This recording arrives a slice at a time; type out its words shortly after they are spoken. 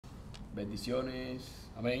Bendiciones.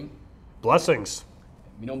 Amén. Blessings.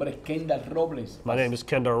 Mi nombre es Kendar Robles. My name is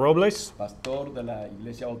Kendar Robles, Pastor de la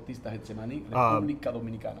Iglesia Bautista Getsemaní, República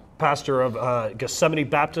Dominicana. pastor of Gethsemane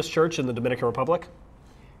Baptist Church in the Dominican Republic.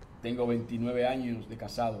 Tengo 29 años de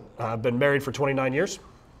casado I've been married for 29 years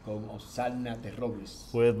con Hozanna de Robles.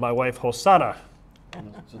 with my wife, Hozanna. Para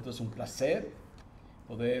nosotros es un placer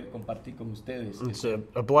poder compartir con ustedes It's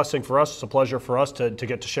a blessing for us. It's a pleasure for us to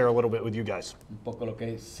get to share a little bit with you guys un poco lo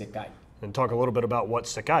que es CECCAI. and talk a little bit about what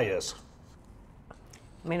CECCAI is.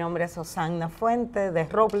 Mi nombre es Hozanna Fuente de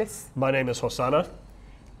Robles My name is Hozanna.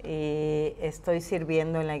 y estoy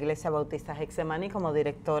sirviendo en la Iglesia Bautista Getsemaní como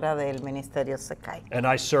directora del Ministerio CECCAI. And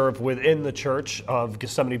I serve within the church of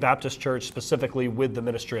Gethsemane Baptist Church, specifically with the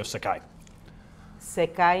ministry of CECCAI.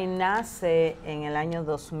 CECCAI nace en el año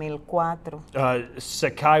 2004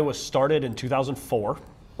 CECCAI was started in 2004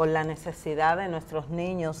 por la necesidad de nuestros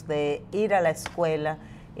niños de ir a la escuela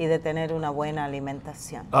y de tener una buena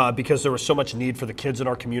alimentación. because there was so much need for the kids in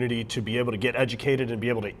our community to be able to get educated and be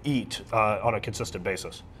able to eat on a consistent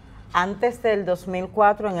basis. Antes del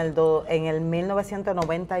 2004, en el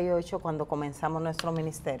 1998, cuando comenzamos nuestro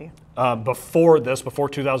ministerio, Before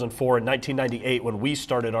 2004, in 1998, when we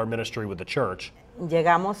started our ministry with the church,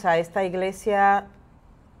 llegamos a esta iglesia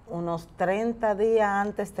unos 30 días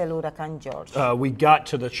antes del huracán George. we got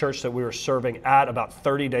to the church that we were serving at about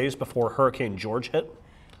 30 days before Hurricane George hit.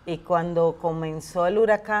 Y cuando comenzó el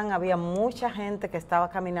huracán, había mucha gente que estaba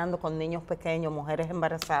caminando con niños pequeños, mujeres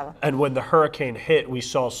embarazadas. And when the hurricane hit, we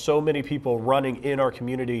saw so many people running in our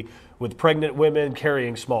community with pregnant women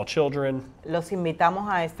carrying small children. Los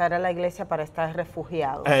invitamos a estar a la iglesia para estar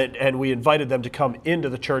refugiados. And we invited them to come into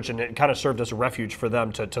the church, and it kind of served as a refuge for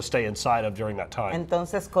them to stay inside of during that time.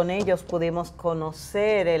 Entonces con ellos pudimos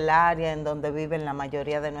conocer el área en donde viven la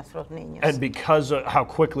mayoría de nuestros niños. And because of how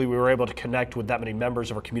quickly we were able to connect with that many members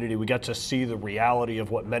of our community, we got to see the reality of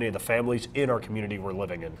what many of the families in our community were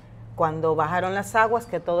living in. Cuando bajaron las aguas,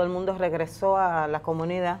 que todo el mundo regresó a la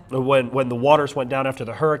comunidad, When the waters went down after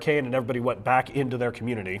the hurricane and everybody went back into their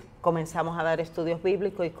community, comenzamos a dar estudios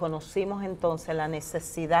bíblicos y conocimos entonces la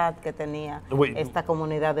necesidad que tenía esta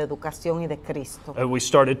comunidad de educación y de Cristo. we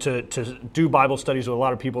started to do Bible studies with a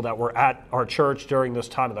lot of people that were at our church during this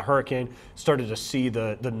time of the hurricane, started to see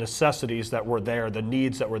the necessities that were there, the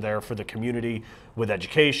needs that were there for the community with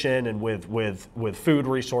education and with food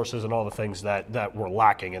resources and all the things that were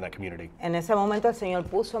lacking in that community. En ese momento el Señor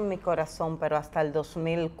puso en mi corazón, pero hasta el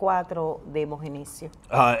 2004 dimos inicio.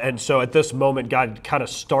 And so at this moment, God kind of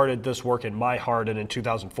started this work in my heart, and in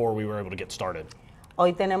 2004 we were able to get started.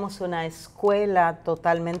 Hoy tenemos una escuela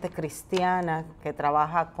totalmente cristiana que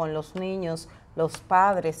trabaja con los niños, los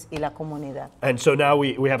padres y la comunidad. And so now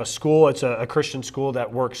we have a school. It's a Christian school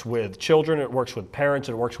that works with children, it works with parents,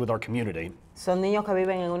 it works with our community. Son niños que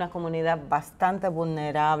viven en una comunidad bastante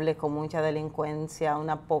vulnerable, con mucha delincuencia,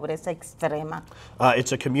 una pobreza extrema.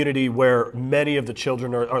 It's a community where many of the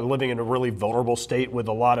children are living in a really vulnerable state with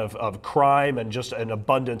a lot of crime and just an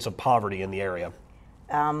abundance of poverty in the area.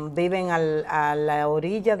 Viven a la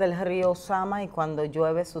orilla del río Sama y cuando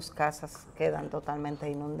llueve sus casas quedan totalmente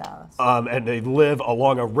inundadas. And they live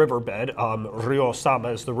along a riverbed. Rio Sama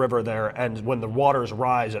is the river there, and when the waters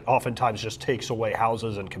rise, it oftentimes just takes away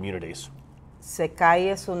houses and communities. CECCAI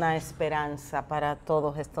es una esperanza para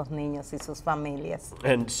todos estos niños y sus familias.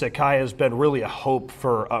 And CECCAI has been really a hope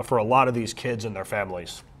for a lot of these kids and their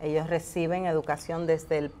families. Ellos reciben educación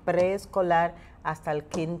desde el preescolar hasta el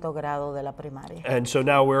 5º grado de la primaria. And so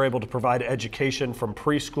now we're able to provide education from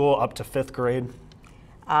preschool up to 5th grade.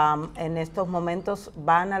 En estos momentos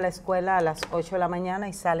van a la escuela a las 8 de la mañana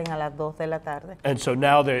y salen a las 2 de la tarde. And so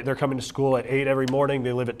now they're coming to school at 8 every morning.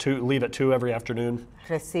 They leave at 2 every afternoon.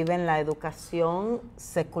 Reciben la educación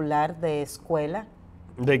secular de escuela,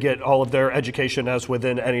 They get all of their education as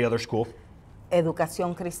within any other school,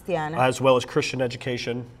 educación cristiana, as well as Christian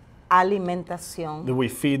education. alimentación Then we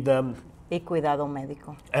feed them, y cuidado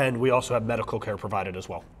médico. and we also have medical care provided as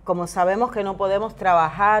well. Como sabemos que no podemos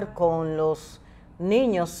trabajar con los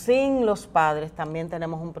niños sin los padres, también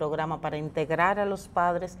tenemos un programa para integrar a los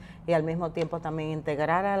padres y al mismo tiempo también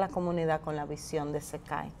integrar a la comunidad con la visión de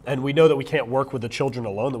CECCAI. And we know that we can't work with the children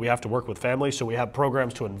alone, that we have to work with families, so we have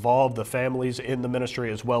programs to involve the families in the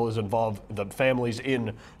ministry as well as involve the families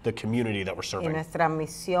in the community that we're Y serving. nuestra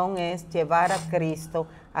misión es llevar a Cristo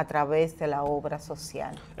a través de la obra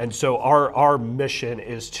social. And so our mission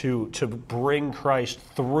is to bring Christ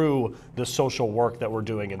through the social work that we're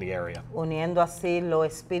doing in the area. Uniendo así lo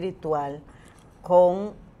espiritual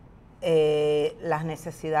con las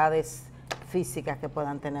necesidades físicas que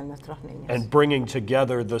puedan tener nuestros niños. And bringing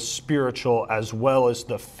together the spiritual as well as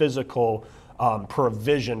the physical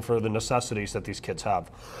provision for the necessities that these kids have.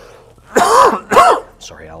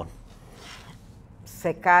 Sorry, Alan.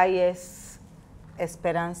 CECCAI es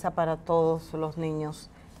esperanza para todos los niños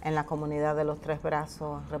en la comunidad de los Tres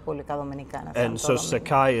Brazos, República Dominicana. And so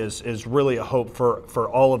CECCAI is really a hope for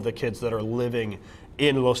all of the kids that are living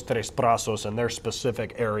in Los Tres Brazos and their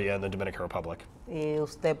specific area in the Dominican Republic. Y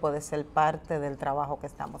usted puede ser parte del trabajo que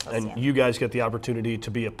estamos haciendo. And you guys get the opportunity to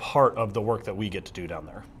be a part of the work that we get to do down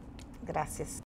there. Gracias.